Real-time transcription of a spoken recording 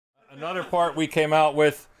Another part we came out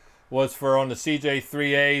with was for on the CJ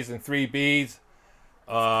 3As and 3Bs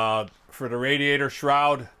for the radiator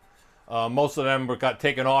shroud. Most of them got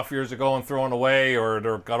taken off years ago and thrown away, or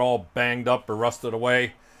they got all banged up or rusted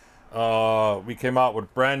away. We came out with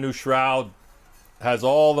a brand new shroud. Has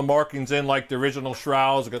all the markings in like the original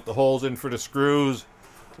shrouds. Got the holes in for the screws,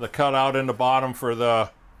 the cutout in the bottom for the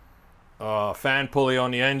fan pulley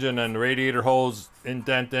on the engine, and the radiator hose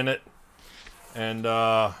indent in it. And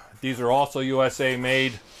these are also USA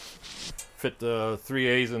made. Fit the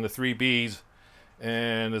 3As and the 3Bs.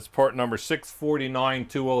 And it's part number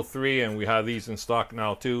 649203, and we have these in stock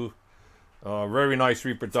now too. Very nice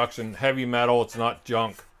reproduction, heavy metal, it's not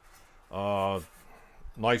junk.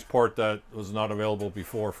 Nice part that was not available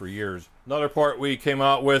before for years. Another part we came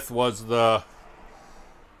out with was the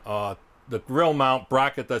grill mount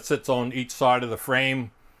bracket that sits on each side of the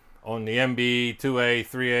frame on the MB, 2A,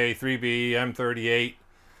 3A, 3B, M38.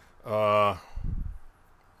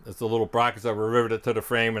 It's the little brackets that were riveted to the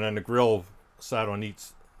frame, and then the grill sat on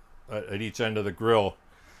at each end of the grill.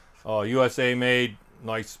 USA made,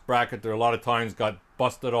 nice bracket. There a lot of times got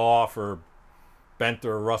busted off or bent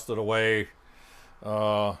or rusted away.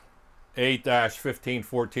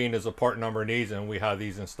 A-1514 is a part number in these, and we have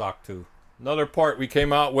these in stock too. Another part we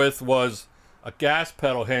came out with was a gas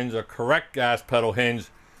pedal hinge, a correct gas pedal hinge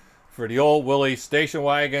for the old Willie station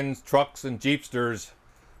wagons, trucks, and Jeepsters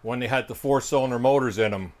when they had the 4-cylinder motors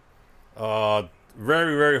in them.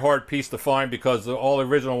 Very, very hard piece to find because all the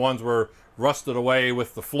original ones were rusted away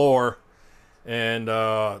with the floor, and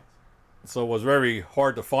so it was very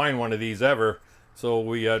hard to find one of these ever. So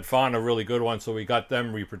we had found a really good one, so we got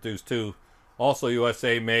them reproduced too. Also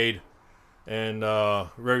USA made, and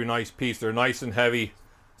very nice piece. They're nice and heavy,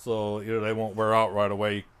 so they won't wear out right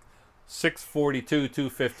away.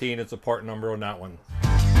 642215 is a part number on that one.